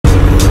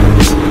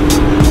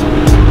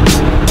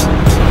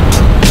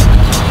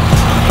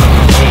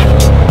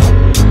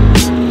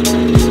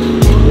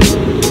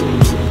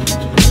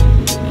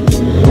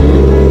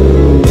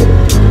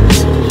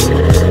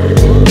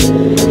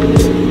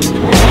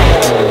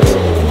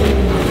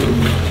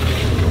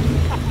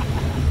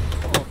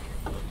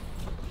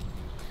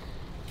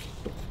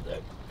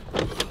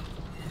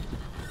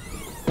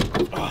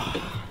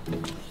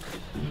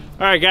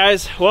right,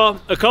 guys. Well,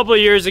 a couple of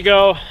years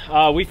ago,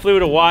 we flew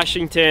to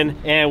Washington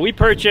and we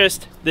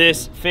purchased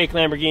this fake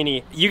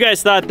Lamborghini. You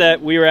guys thought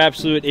that we were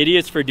absolute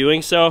idiots for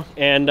doing so,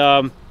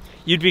 and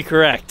you'd be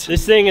correct.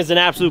 This thing is an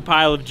absolute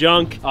pile of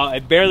junk.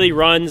 It barely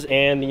runs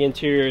and the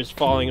interior is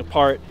falling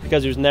apart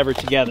because it was never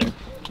together.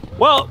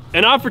 Well,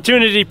 an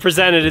opportunity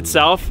presented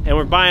itself and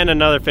we're buying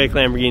another fake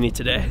Lamborghini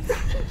today.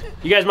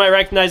 You guys might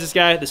recognize this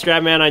guy, the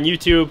Stradman on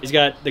YouTube. He's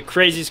got the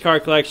craziest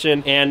car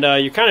collection, and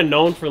you're kind of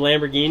known for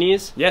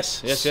Lamborghinis.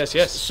 Yes.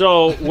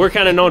 So we're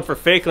kind of known for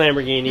fake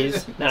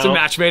Lamborghinis. It's a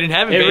match made in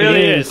heaven, baby. It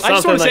really is. I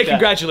just want to say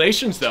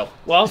congratulations, though.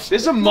 Well, this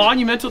is a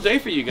monumental day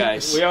for you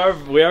guys. We are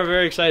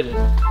very excited.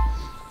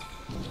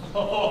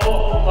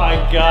 Oh my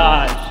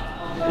gosh,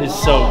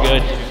 it's so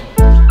good.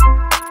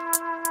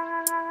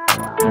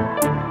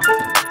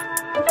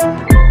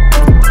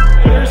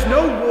 There's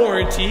no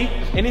warranty.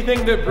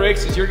 Anything that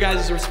breaks is your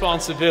guys'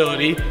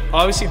 responsibility.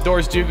 Obviously,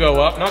 doors do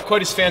go up. Not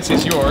quite as fancy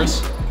as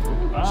yours.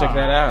 Wow. Check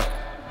that out.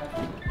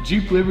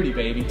 Jeep Liberty,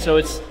 baby. So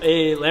it's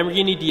a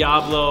Lamborghini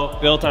Diablo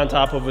built on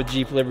top of a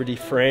Jeep Liberty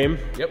frame.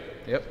 Yep.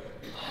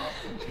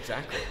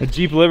 Exactly. A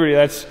Jeep Liberty,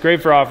 that's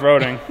great for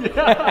off-roading.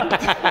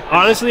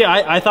 Honestly,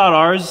 I thought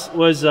ours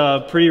was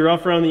pretty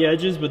rough around the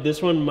edges, but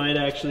this one might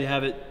actually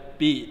have it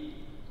beat.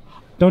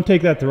 Don't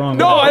take that the wrong way.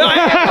 No,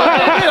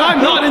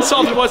 I'm not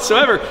insulted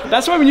whatsoever.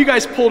 That's why when you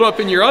guys pulled up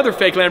in your other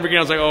fake Lamborghini, I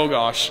was like, oh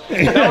gosh,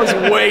 that was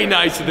way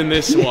nicer than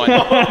this one.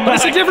 But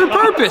it's a different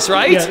purpose,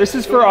 right? Yeah, this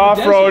is for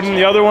off-road and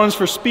the other one's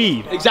for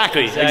speed.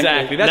 Exactly.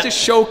 That's a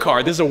show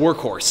car. This is a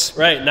workhorse.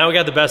 Right, now we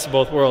got the best of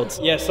both worlds.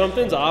 Yeah,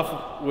 something's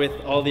off with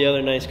all the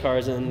other nice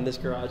cars in this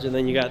garage, and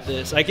then you got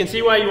this. I can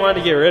see why you wanted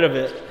to get rid of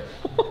it.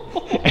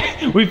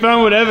 We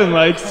found what Evan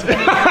likes.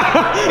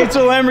 It's a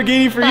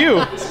Lamborghini for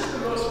you.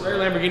 Rare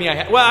Lamborghini I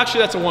had. Well,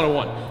 actually, that's a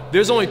 101.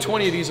 There's only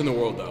 20 of these in the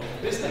world, though.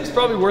 This thing's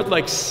probably worth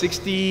like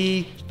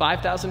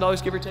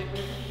 $65,000, give or take.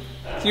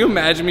 Can you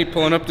imagine me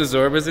pulling up to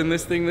Zorba's in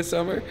this thing this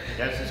summer?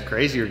 That's just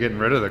crazy. You're getting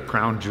rid of the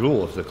crown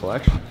jewel of the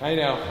collection. I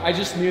know. I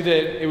just knew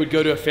that it would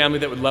go to a family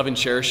that would love and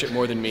cherish it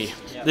more than me.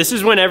 Yeah. This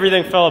is when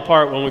everything fell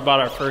apart when we bought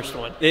our first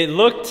one. It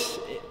looked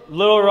a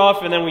little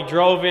rough, and then we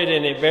drove it,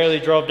 and it barely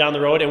drove down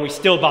the road, and we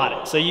still bought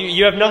it. So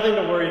you have nothing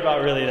to worry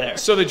about really there.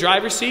 So the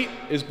driver's seat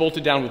is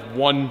bolted down with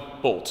one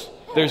bolt.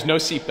 There's no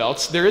seat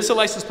belts. There is a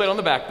license plate on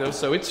the back though,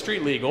 so it's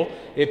street legal.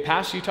 It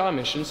passed Utah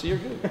emissions, so you're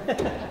good.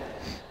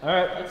 All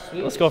right,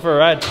 let's go for a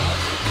ride.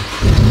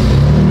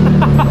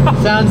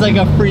 Sounds like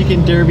a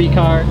freaking derby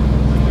car.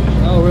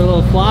 Oh, we're a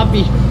little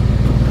floppy.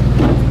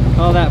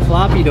 Oh, that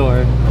floppy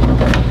door.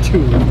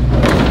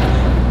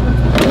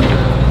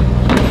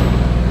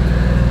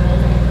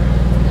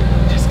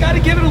 Just gotta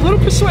give it a little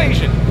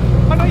persuasion.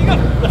 Oh no, you got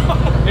it.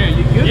 There,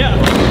 you good? Yeah.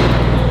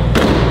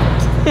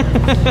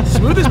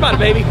 Smooth as butter,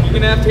 baby. You're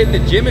gonna have to hit the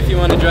gym if you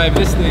want to drive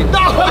this thing. No!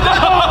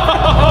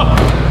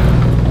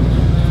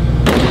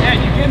 Man,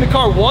 you get in the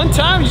car one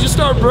time, you just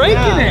start breaking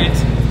it.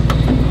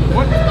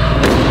 What?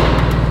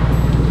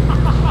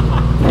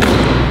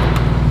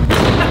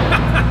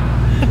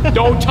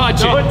 Don't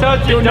touch it. Don't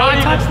touch it. Do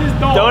not touch this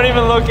door. Don't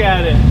even look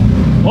at it.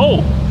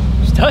 Oh,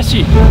 it's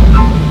touchy.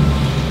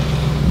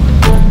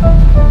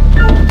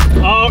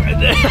 Oh,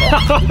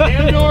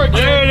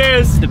 there it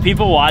is. The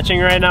people watching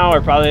right now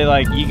are probably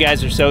like, you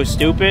guys are so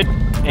stupid,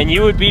 and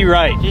you would be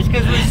right. Just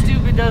because we're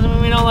stupid doesn't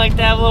mean we don't like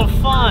to have a little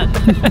fun.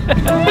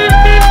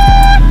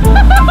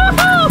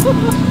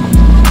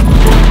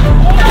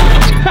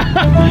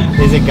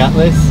 Is it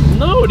gutless?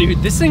 No,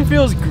 dude, this thing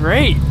feels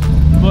great.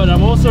 But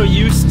I'm also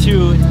used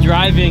to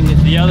driving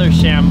the other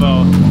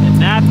Shambo, and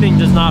that thing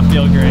does not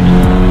feel great.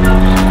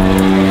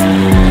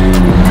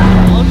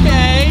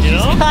 Okay,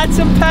 she's got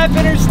some pep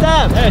in her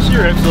step. Yeah, she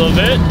rips a little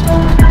bit.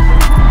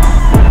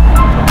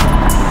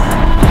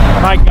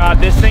 My God,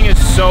 this thing is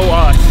so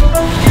us.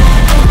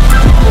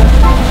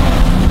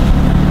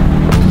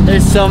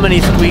 There's so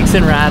many squeaks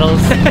and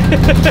rattles.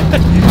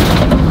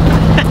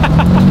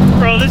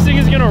 Bro, this thing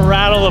is gonna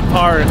rattle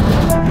apart.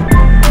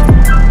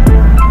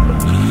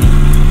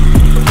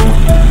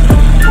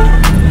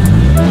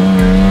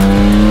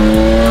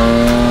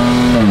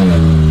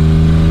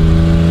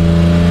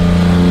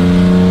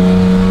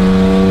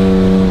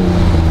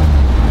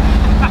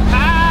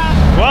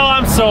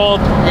 Sold.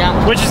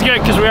 Yeah. Which is good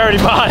because we already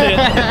bought it.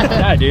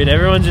 Yeah, dude,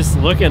 everyone's just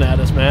looking at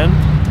us, man.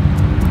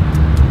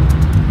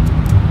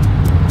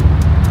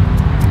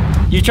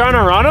 You trying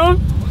to run them?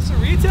 What's the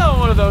retail on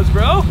one of those,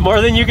 bro?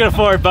 More than you can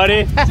afford,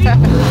 buddy.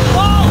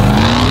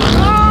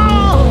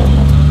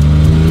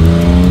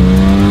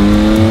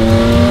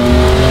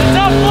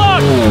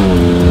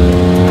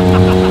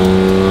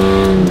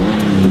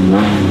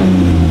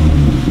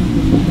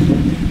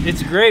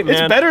 It's great, man.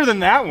 It's better than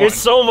that one. It's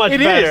so much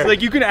better. It is.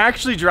 Like, you can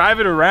actually drive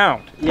it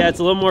around. Yeah, it's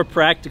a little more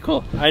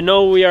practical. I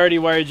know we already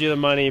wired you the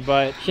money,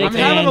 but I'm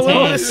having a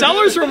little bit of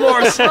seller's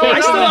remorse.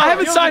 I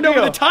haven't signed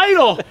over the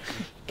title.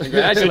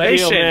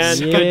 Congratulations.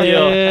 Good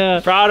deal, man. Good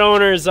deal. Proud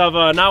owners of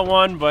not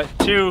one, but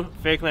two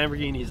fake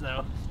Lamborghinis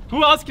now.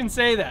 Who else can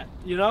say that,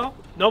 you know?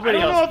 Nobody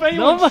I don't else. know if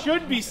anyone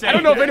should be saying I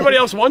don't know if anybody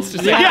else wants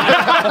to say That's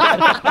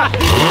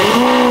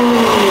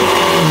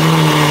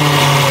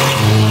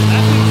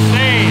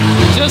insane.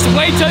 Just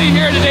wait till you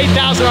hear it at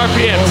 8,000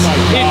 RPMs. Oh my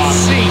God. It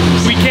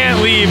sings. We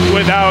can't leave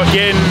without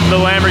getting the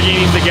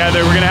Lamborghinis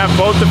together. We're gonna have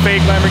both the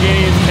fake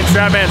Lamborghinis and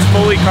Stradman's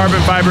fully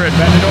carbon fiber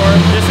Aventador.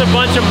 Just a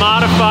bunch of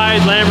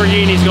modified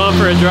Lamborghinis going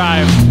for a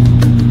drive.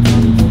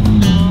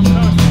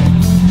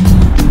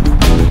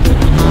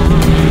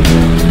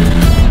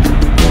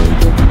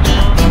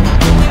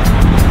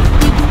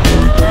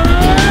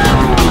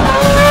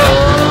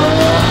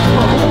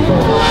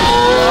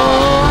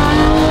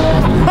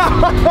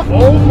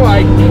 Oh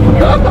my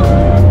God!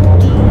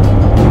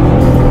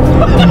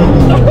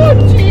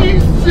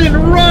 Cheese and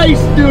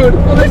rice, dude!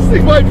 Oh, this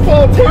thing might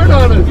fall apart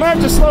on us. Might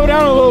have to slow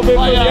down a little bit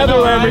for the other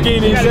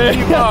Lamborghinis.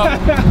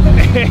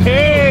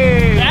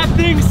 Hey! That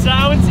thing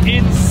sounds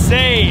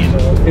insane.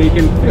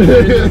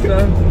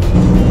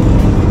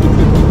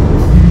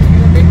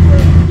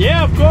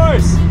 Yeah, of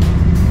course.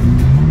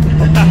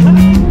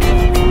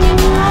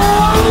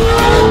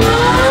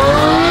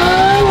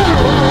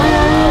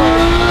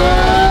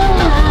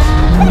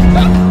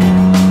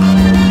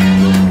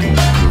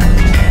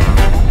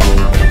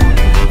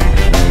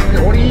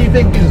 What do you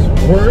think is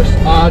worse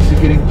odds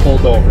of getting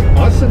pulled over?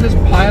 Us in this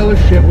pile of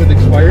shit with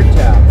expired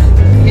tabs,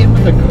 him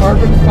in the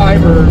carbon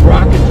fiber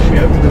rocket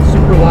ship that's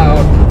super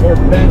loud, or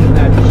Ben in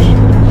that Jeep.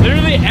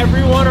 Literally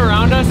everyone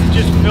around us is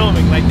just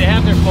filming. Like they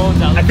have their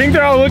phones out. I think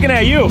they're all looking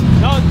at you.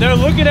 No, they're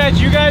looking at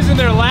you guys and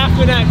they're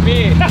laughing at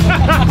me.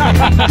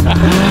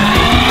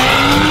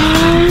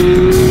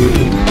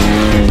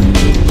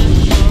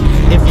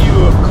 If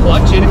you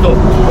clutch it and go,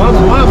 wham,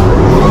 wham.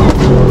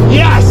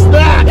 Yes,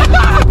 that!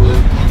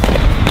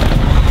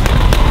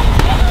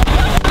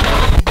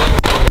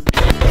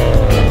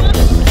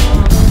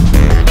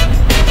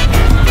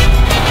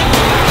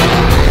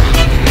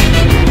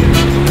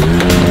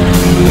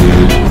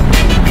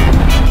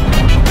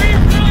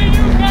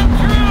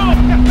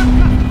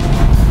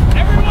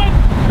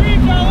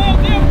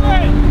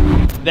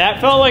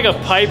 That felt like a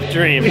pipe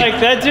dream. Like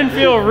that didn't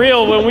feel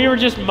real when we were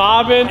just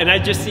mobbing and I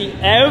just see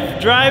Ev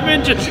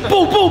driving, just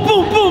boom, boom,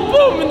 boom, boom,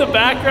 boom in the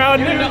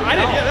background. Yeah,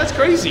 that's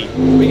crazy.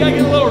 We gotta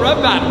get a little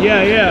rub battle.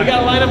 Yeah, yeah. We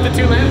gotta line up the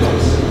two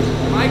Lambos.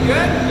 Am I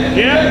good?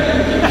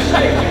 Yeah. Keep it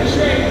straight, keep it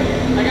straight.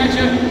 I got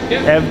you.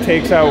 Yep. Ev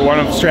takes out one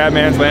of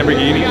Stradman's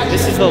Lamborghinis.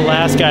 This is the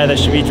last guy that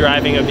should be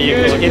driving a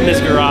vehicle in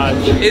this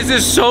garage. Is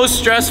this so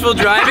stressful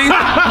driving?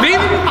 Maybe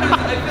because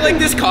I feel like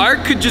this car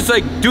could just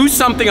like do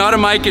something out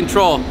of my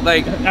control.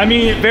 Like, I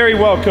mean, it very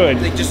well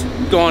could. like just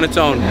go on its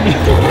own.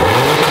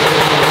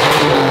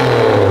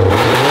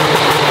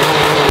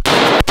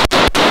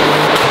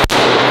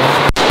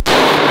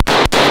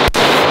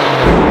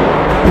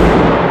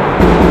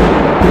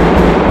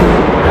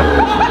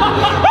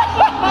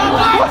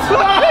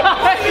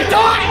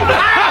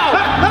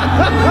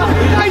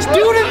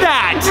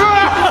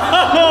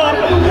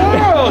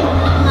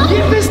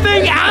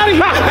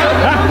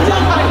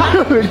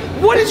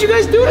 What did you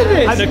guys do to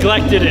this? I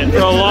neglected it for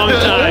a long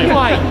time. Oh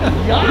my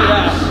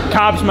gosh.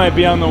 Cops might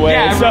be on the way.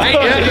 Yeah, so. right?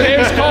 It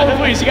was called the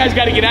police. You guys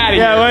got to get out of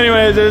here. Yeah, well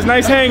anyways, it was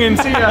nice hanging.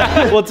 See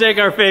ya. We'll take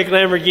our fake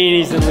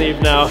Lamborghinis and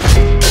leave now.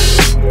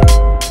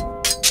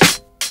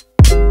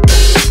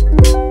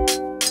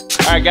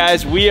 All right,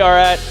 guys, we are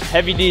at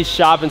Heavy D's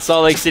shop in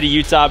Salt Lake City,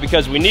 Utah,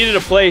 because we needed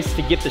a place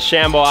to get the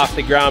Shambo off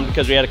the ground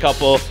because we had a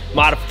couple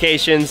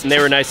modifications and they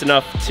were nice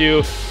enough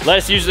to let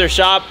us use their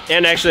shop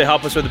and actually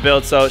help us with the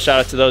build, so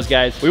shout out to those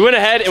guys. We went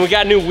ahead and we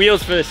got new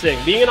wheels for this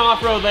thing. Being an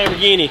off-road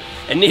Lamborghini,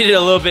 it needed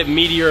a little bit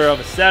meatier of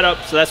a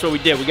setup, so that's what we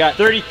did. We got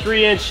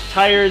 33-inch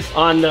tires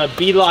on the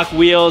beadlock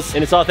wheels,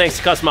 and it's all thanks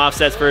to Custom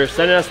Offsets for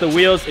sending us the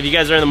wheels. If you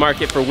guys are in the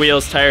market for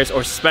wheels, tires,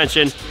 or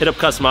suspension, hit up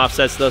Custom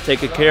Offsets. They'll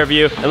take good care of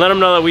you and let them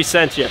know that we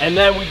sent you. And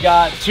then we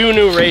got 2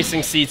 new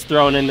racing seats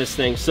thrown in this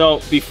thing. So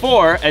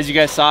before, as you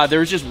guys saw, there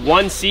was just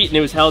 1 seat and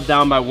it was held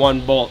down by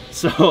 1 bolt.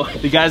 So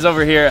the guys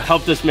over here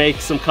helped us make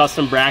some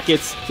custom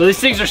brackets. So these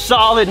things are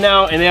solid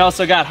now, and they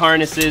also got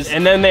harnesses.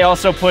 And then they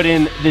also put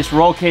in this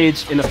roll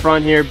cage in the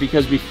front here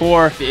because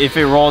before, if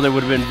it rolled, it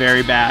would have been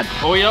very bad.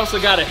 But we also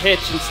got a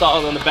hitch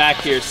installed on the back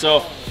here,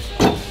 so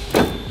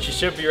she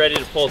should be ready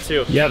to pull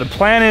too. Yeah, the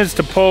plan is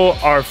to pull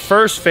our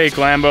first fake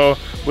Lambo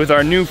with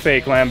our new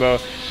fake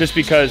Lambo, just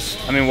because,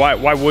 I mean, why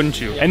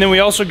wouldn't you? And then we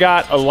also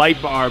got a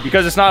light bar,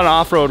 because it's not an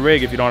off-road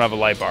rig if you don't have a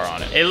light bar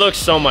on it. It looks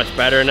so much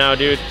better now,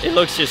 dude. It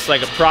looks just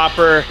like a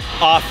proper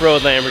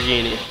off-road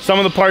Lamborghini. Some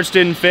of the parts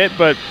didn't fit,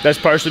 but that's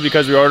partially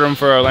because we ordered them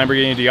for our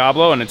Lamborghini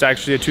Diablo, and it's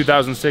actually a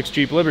 2006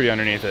 Jeep Liberty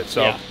underneath it,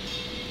 so. Yeah.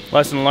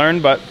 Lesson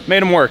learned, but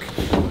made them work.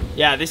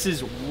 Yeah, this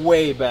is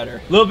way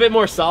better. A little bit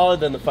more solid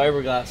than the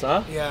fiberglass,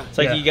 huh? Yeah. It's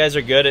like Yeah. you guys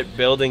are good at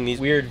building these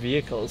weird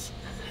vehicles.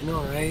 I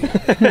know, right?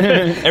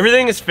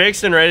 Everything is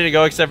fixed and ready to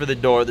go except for the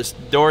door. This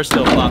door is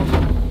still up.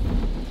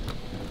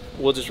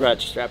 We'll just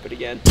ratchet strap it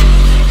again.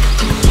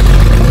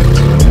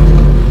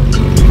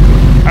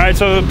 All right,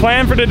 so the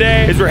plan for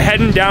today is we're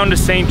heading down to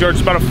St. George.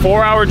 It's about a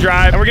 4-hour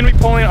drive, and we're gonna be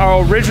pulling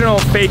our original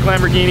fake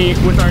Lamborghini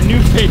with our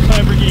new fake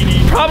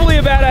Lamborghini. Probably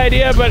a bad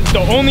idea, but the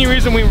only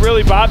reason we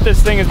really bought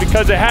this thing is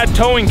because it had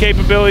towing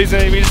capabilities,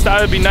 and we just thought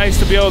it'd be nice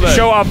to be able to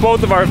show off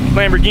both of our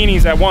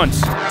Lamborghinis at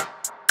once.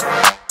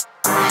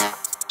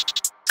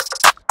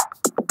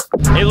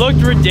 It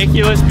looked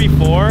ridiculous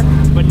before,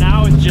 but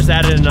now it's just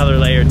added another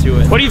layer to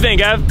it. What do you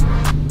think, Ev?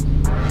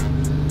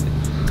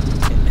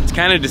 It's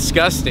kind of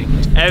disgusting.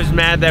 Ev's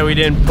mad that we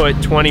didn't put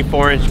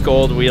 24-inch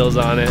gold wheels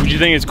on it. Do you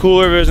think it's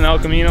cooler if it was an El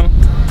Camino?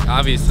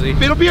 Obviously.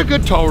 It'll be a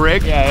good tow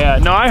rig. Yeah.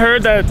 No, I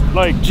heard that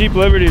like Jeep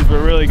Liberties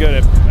were really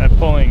good at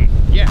pulling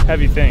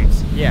heavy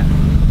things. Yeah.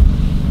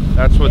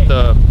 That's what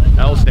the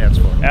L stands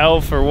for.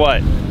 L for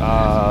what?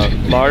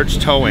 Large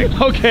towing.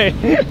 Okay.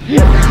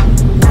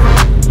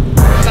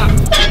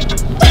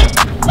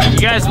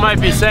 You guys might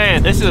be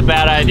saying, this is a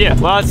bad idea.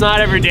 Well, it's not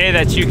every day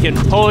that you can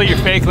pull your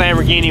fake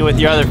Lamborghini with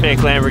your other fake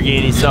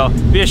Lamborghini, so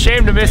be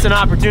ashamed to miss an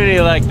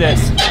opportunity like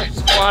this.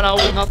 Squad out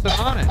with nothing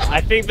on it. I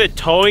think the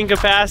towing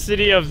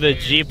capacity of the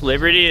Jeep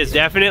Liberty is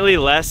definitely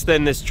less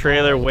than this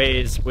trailer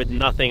weighs with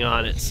nothing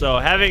on it. So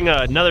having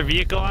another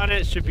vehicle on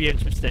it should be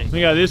interesting.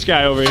 We got this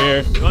guy over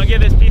here. You wanna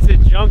get this piece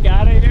of junk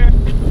out of here?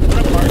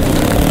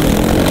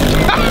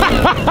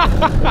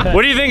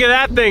 What do you think of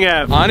that thing,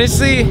 Ev?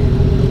 Honestly,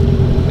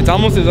 it's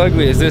almost as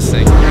ugly as this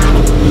thing.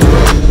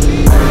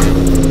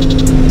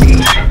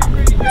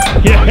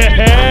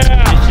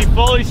 Yeah! Is she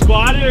fully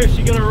squatted or is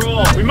she gonna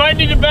roll? We might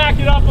need to back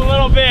it up a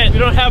little bit. We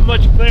don't have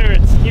much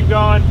clearance. Keep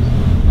going.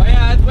 Oh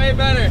yeah, that's way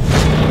better.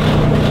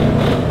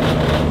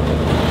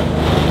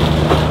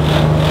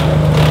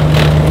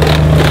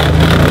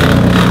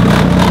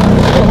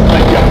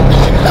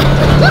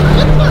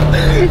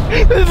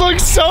 This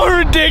looks so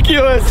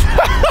ridiculous.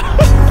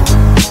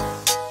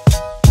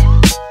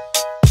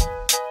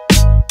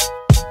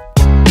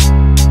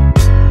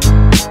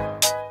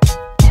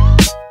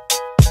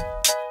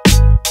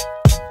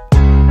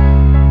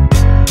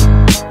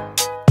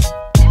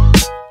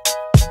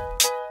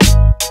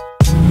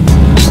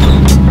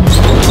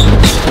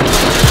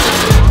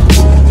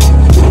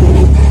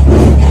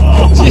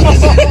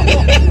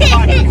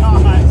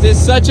 This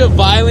is such a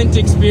violent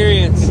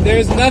experience.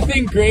 There's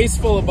nothing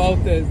graceful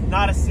about this.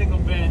 Not a single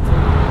bit.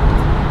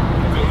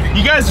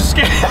 You guys are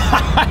scared.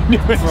 I knew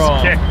it was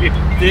scary.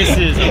 This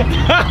is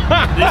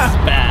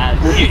bad.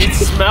 It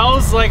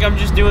smells like I'm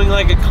just doing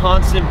like a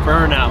constant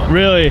burnout.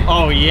 Really?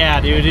 Oh yeah,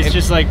 dude. It's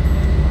just like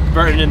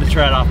burning the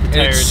tread off the And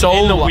tires it's so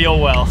in the wheel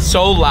well.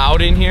 So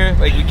loud in here,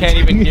 like we can't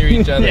even hear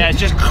each other. Yeah, it's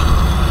just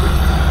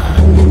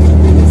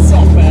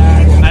so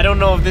bad. I don't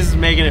know if this is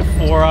making it a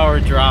 4-hour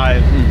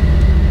drive.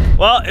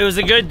 Well, it was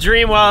a good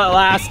dream while it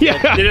lasted.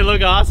 Yeah. Did it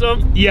look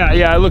awesome? Yeah,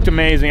 it looked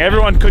amazing.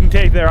 Everyone couldn't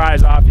take their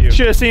eyes off you.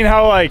 Should have seen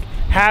how like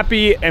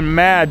happy and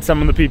mad some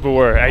of the people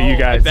were at you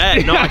guys. I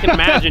bet. No, I can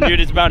imagine, dude.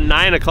 It's about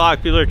 9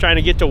 o'clock. People are trying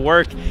to get to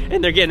work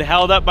and they're getting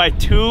held up by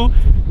 2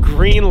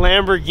 green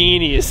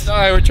Lamborghinis.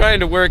 Sorry, we're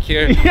trying to work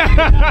here.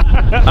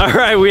 All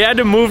right, we had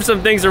to move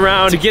some things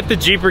around to get the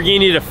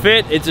Jeeperghini to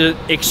fit. It's an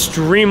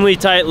extremely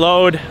tight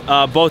load.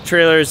 Both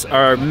trailers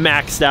are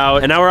maxed out,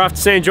 and now we're off to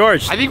St.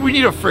 George. I think we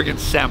need a friggin'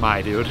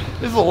 semi, dude.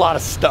 This is a lot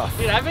of stuff.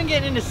 Dude, I've been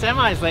getting into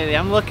semis lately.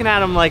 I'm looking at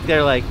them like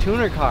they're like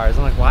tuner cars.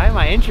 I'm like, why am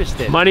I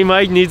interested? Money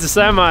Mike needs a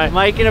semi.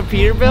 Mike in a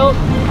Peterbilt?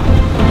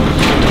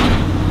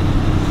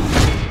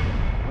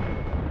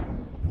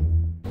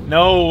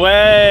 No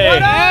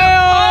way.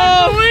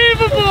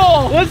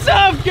 Unbelievable! What's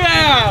up,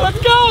 Gab? Let's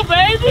go,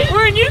 baby!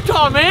 We're in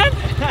Utah, man!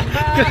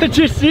 Good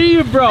to see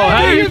you, bro.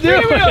 How you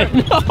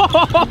doing?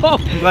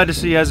 I'm glad to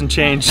see he hasn't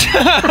changed.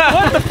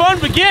 Let the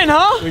fun begin,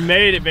 huh? We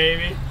made it,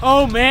 baby.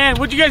 Oh man,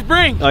 what'd you guys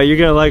bring? Oh, you're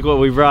gonna like what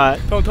we brought.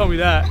 Don't tell me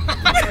that.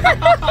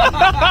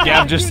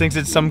 Gab just thinks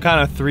it's some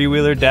kind of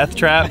 3-wheeler death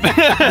trap.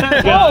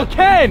 Whoa,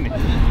 Ken!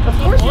 Of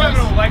course you have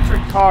an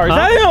electric car. Is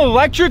that an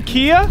electric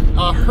Kia?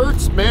 A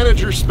Hertz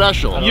Manager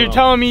Special. You're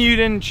telling me you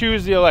didn't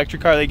choose the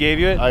electric car, they gave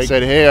you it? I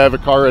said, hey, I have a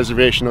car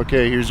reservation.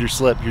 Okay, here's your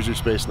slip. Here's your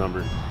space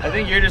number. I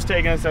think you're just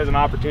taking this as an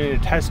opportunity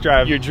to test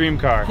drive your dream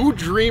car. Who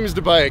dreams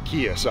to buy a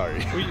Kia?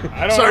 Sorry.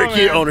 I don't Sorry, know,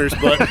 Kia man. owned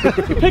but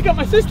Pick up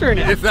my sister in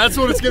it. if that's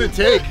what it's gonna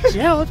take.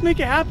 Yeah, let's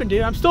make it happen,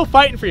 dude. I'm still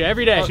fighting for you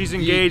every day. She's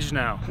engaged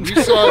now.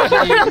 You saw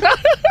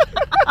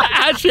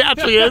She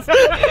actually is.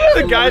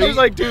 The guy's just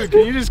like, dude,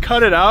 can you just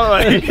cut it out?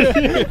 Like,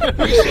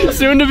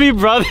 Soon to be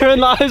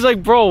brother-in-law is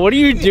like, bro, what are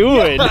you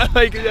doing?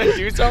 like, did I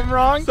do something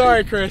wrong?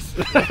 Sorry, Chris.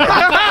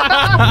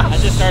 I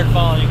just started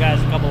following you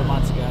guys a couple of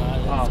months ago.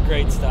 It's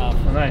great stuff.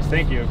 Oh, nice,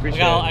 thank you.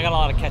 Appreciate I got a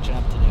lot of catching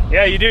up to do.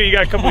 Yeah, you do. You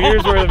got a couple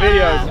years worth of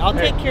videos. I'll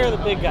take care of the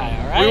big guy,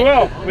 all right? We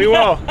will. We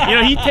will. You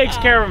know, he takes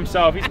care of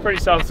himself. He's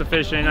pretty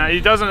self-sufficient.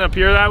 He doesn't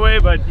appear that way,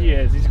 but he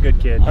is. He's a good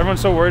kid.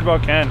 Everyone's so worried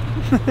about Ken.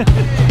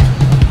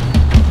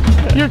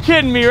 You're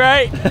kidding me,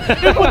 right?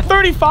 You put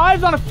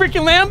 35s on a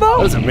freaking Lambo? That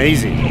was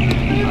amazing.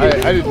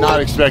 I did not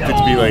expect it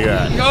to be like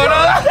that.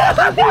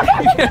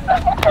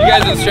 You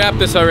guys have strapped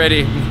this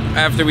already.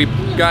 after we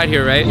got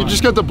here, right? You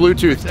just got the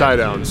Bluetooth tie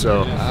down,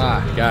 so.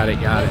 Ah, got it.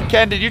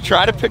 Ken, did you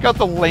try to pick out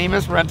the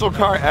lamest rental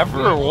car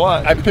ever or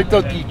what? I picked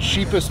out the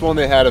cheapest one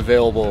they had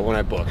available when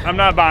I booked. I'm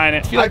not buying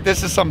it. I feel like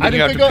this is something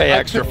you have to pay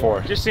extra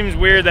for. It just seems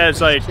weird that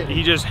it's like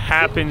he just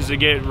happens to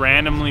get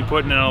randomly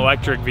put in an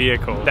electric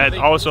vehicle that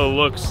also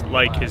looks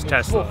like his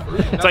Tesla.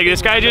 It's like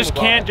this guy just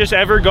can't just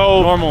ever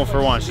go normal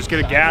for once. Just get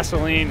a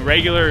gasoline,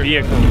 regular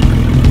vehicle.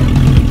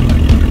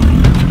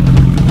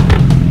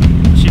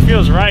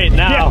 Feels right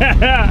now.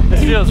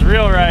 This feels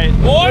real right.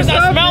 Boys,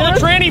 I smell the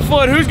tranny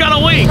foot. Who's got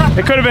a wing?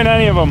 It could have been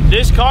any of them.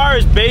 This car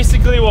is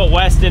basically what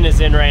Weston is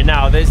in right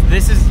now.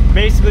 This is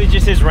basically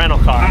just his rental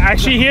car.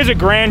 Actually, he has a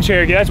Grand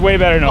Cherokee. That's way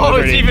better than a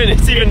Liberty.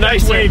 It's even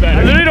nicer. Way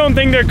better. I literally don't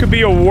think there could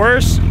be a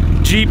worse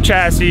Jeep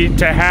chassis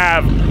to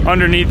have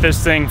underneath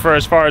this thing for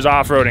as far as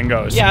off-roading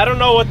goes. Yeah, I don't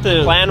know what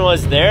the plan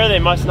was there. They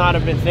must not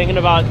have been thinking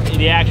about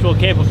the actual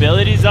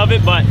capabilities of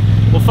it, but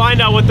we'll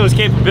find out what those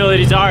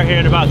capabilities are here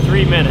in about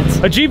 3 minutes.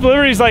 A Jeep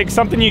Liberty is like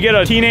something you get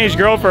a teenage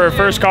girl for her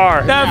first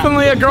car.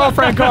 Definitely a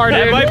girlfriend car, dude.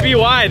 That might be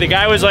why. The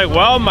guy was like,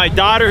 well, my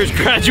daughter's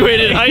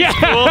graduated high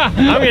school.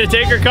 I'm gonna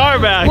take her car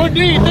back. What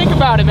do you think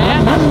about it,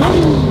 man?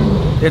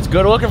 It's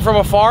good looking from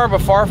afar,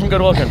 but far from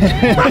good looking.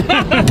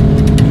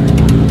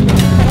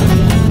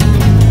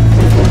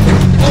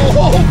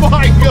 Oh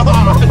my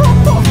God!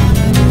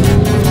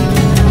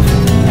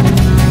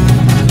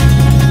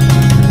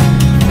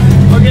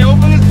 Okay,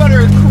 hopefully it's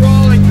better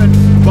crawling than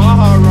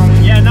Baja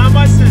running. Yeah, not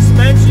much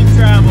suspension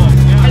travel.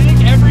 I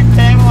think every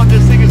panel on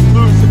this thing is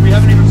loose and we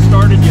haven't even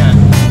started yet.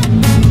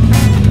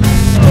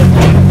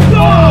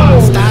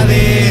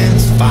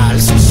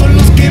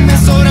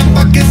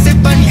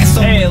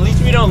 Hey, at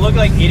least we don't look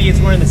like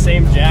idiots wearing the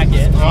same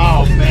jacket.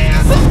 Oh man.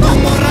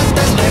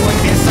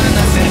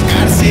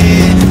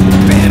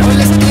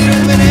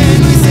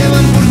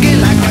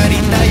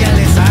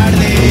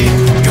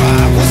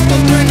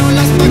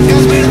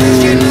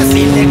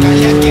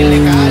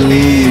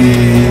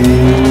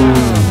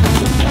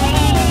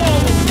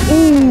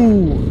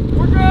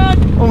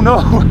 Oh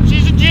no.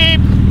 She's a Jeep.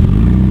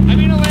 I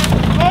mean a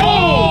Lamborghini.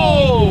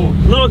 Oh!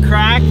 Little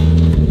crack.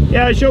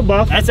 Yeah, I show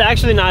buff. That's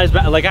actually not as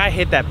bad. Like, I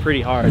hit that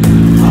pretty hard.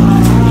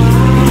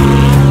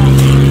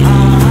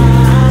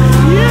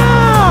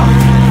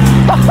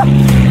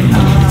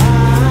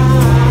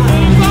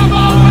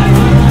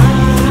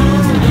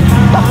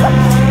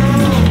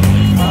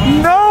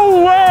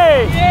 No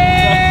way!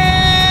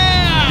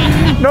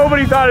 Yeah!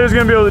 Nobody thought it was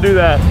gonna be able to do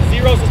that.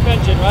 Zero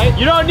suspension, right?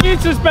 You don't need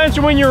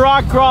suspension when you're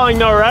rock crawling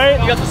though, right?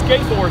 You got the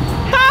skateboard.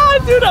 Ah,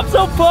 dude, I'm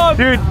so pumped.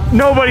 Dude,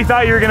 nobody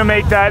thought you were gonna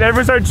make that.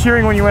 Everyone started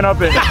cheering when you went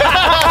up it.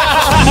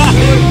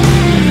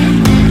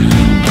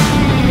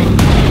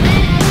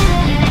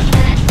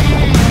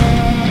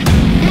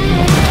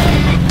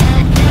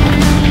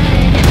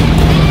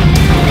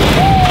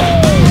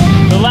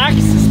 The lack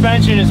of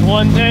suspension is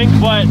one thing,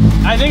 but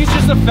I think it's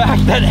just the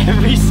fact that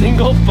every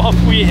single bump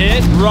we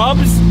hit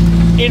rubs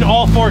in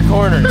all four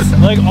corners.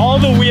 Like, all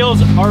the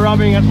wheels are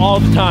rubbing at all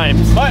the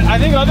times. But I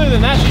think other than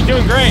that, she's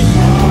doing great.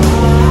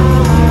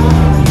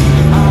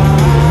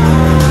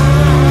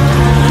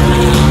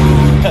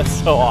 That's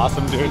so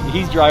awesome, dude.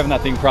 He's driving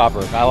that thing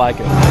proper. I like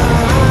it.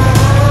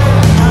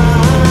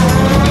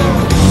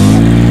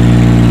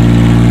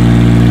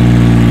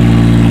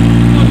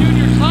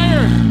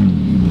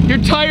 Your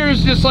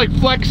tire's just like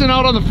flexing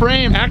out on the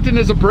frame, acting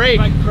as a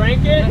brake. If I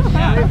crank it,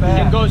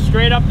 it goes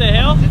straight up the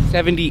hill.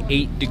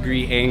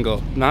 78-degree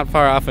angle, not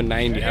far off of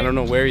 90. I don't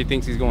know where he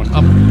thinks he's going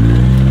up.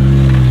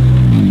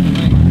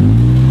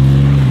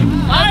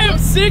 I am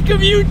sick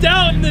of you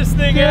doubting this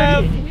thing,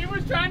 Ev. He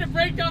was trying to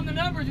break down the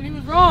numbers and he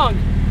was wrong.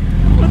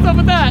 What's up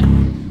with that?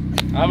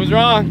 I was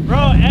wrong.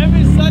 Bro, Ev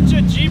is such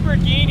a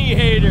Jeeperghini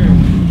hater.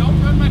 Don't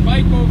run my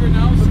bike over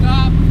now.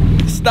 Stop.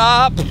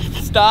 Stop.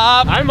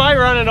 Stop. I might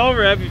run it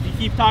over, Ev, if you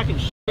keep talking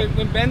shit.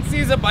 When Ben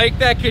sees a bike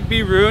that could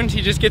be ruined,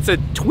 he just gets a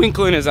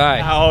twinkle in his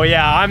eye. Oh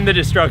yeah, I'm the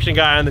destruction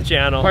guy on the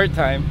channel.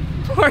 Part-time.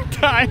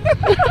 Part-time.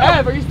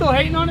 Ev, are you still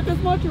hating on it this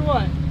much or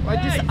what?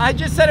 I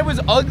just said it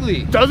was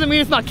ugly. Doesn't mean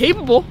it's not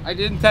capable. I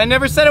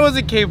never said it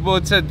wasn't capable.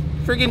 It's a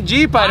friggin'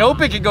 Jeep. I'd hope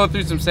it could go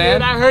through some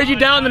sand. Dude, I heard you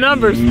down the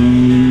numbers.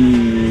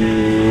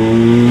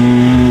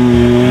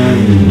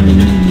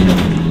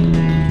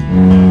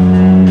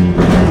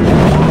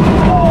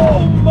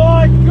 Oh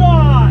my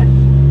god!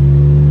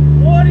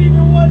 What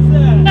even was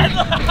that?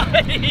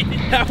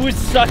 That was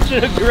such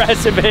an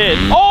aggressive hit.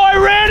 Oh, I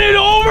ran it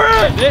over!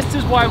 This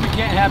is why we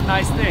can't have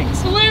nice things.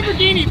 It's a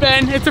Lamborghini,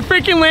 Ben. It's a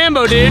freaking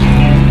Lambo, dude.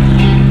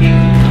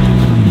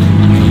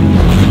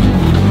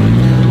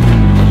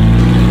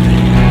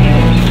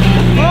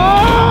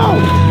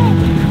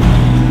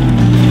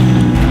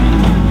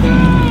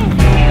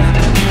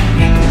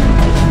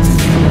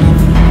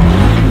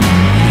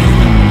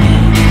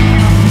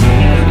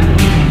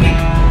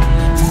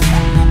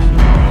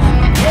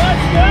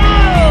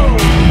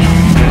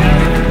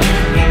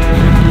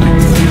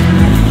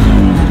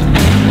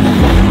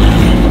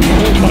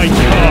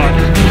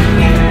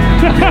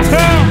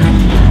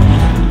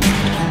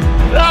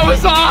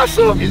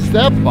 Is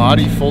that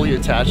body fully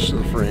attached to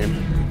the frame?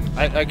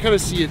 I kind of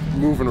see it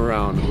moving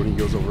around when he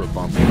goes over a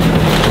bump.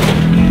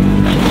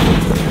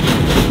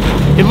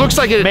 It looks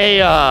like it may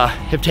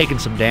have taken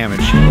some damage.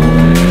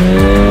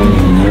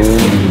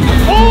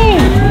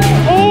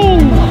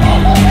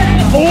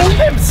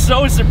 I'm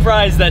so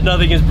surprised that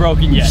nothing is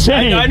broken yet.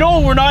 I know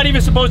we're not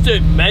even supposed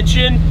to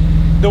mention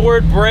the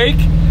word break,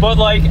 but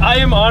like I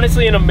am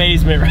honestly in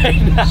amazement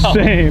right now.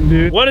 Same,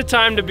 dude. What a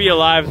time to be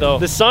alive though.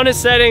 The sun is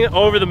setting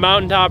over the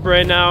mountaintop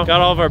right now.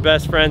 Got all of our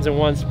best friends in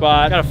one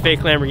spot. Got a fake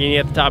Lamborghini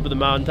at the top of the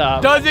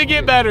mountaintop. Does it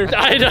get better?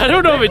 I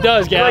don't know if it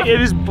does, Gavin. Like,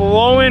 it is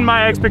blowing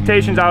my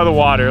expectations out of the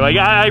water. Like,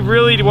 I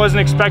really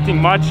wasn't expecting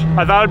much.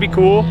 I thought it'd be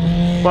cool,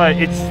 but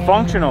it's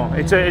functional.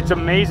 It's an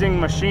amazing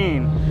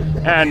machine.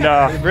 And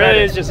it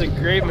really is just a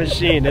great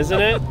machine, isn't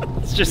it?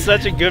 It's just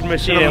such a good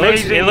machine. It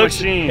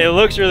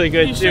looks really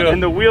good too.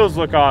 And the wheels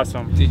look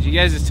awesome. Dude, you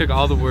guys just took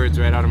all the words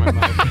right out of my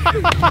mouth.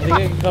 I think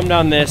I can come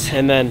down this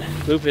and then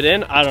loop it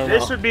in. I don't know.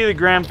 This would be the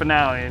grand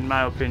finale, in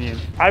my opinion.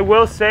 I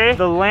will say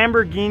the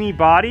Lamborghini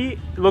body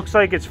looks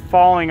like it's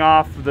falling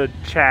off the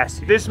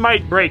chassis. This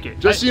might break it.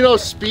 Just so you know,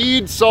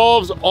 speed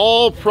solves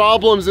all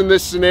problems in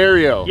this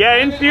scenario. Yeah,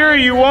 in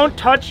theory, you won't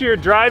touch your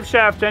drive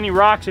shaft to any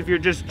rocks if you're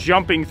just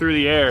jumping through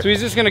the air. So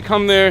he's just gonna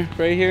come there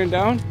right here and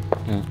down?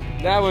 Yeah.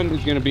 That one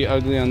is gonna be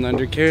ugly on the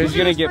undercarriage. He's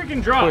gonna get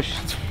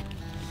pushed.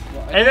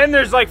 And then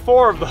there's like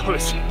 4 of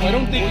those. I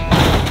don't think...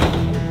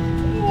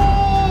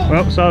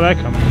 Well, saw that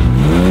coming.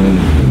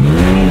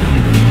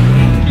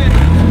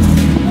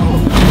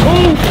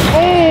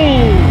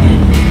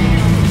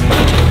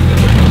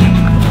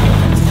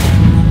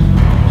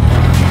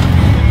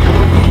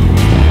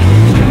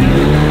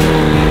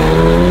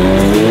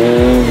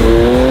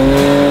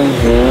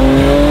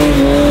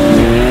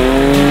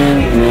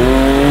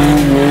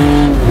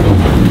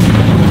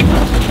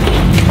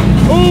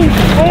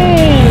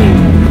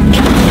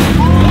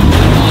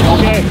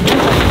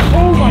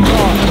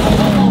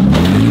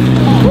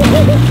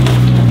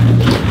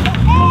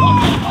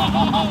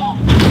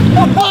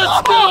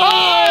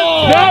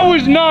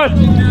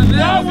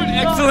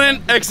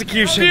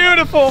 Execution.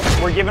 Beautiful.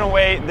 We're giving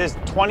away this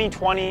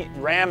 2020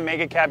 Ram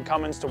Mega Cab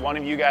Cummins to one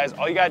of you guys.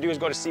 All you gotta do is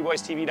go to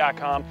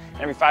Cboystv.com,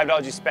 and every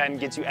 $5 you spend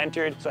gets you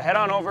entered. So head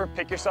on over,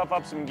 pick yourself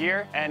up some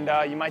gear, and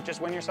you might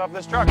just win yourself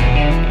this truck.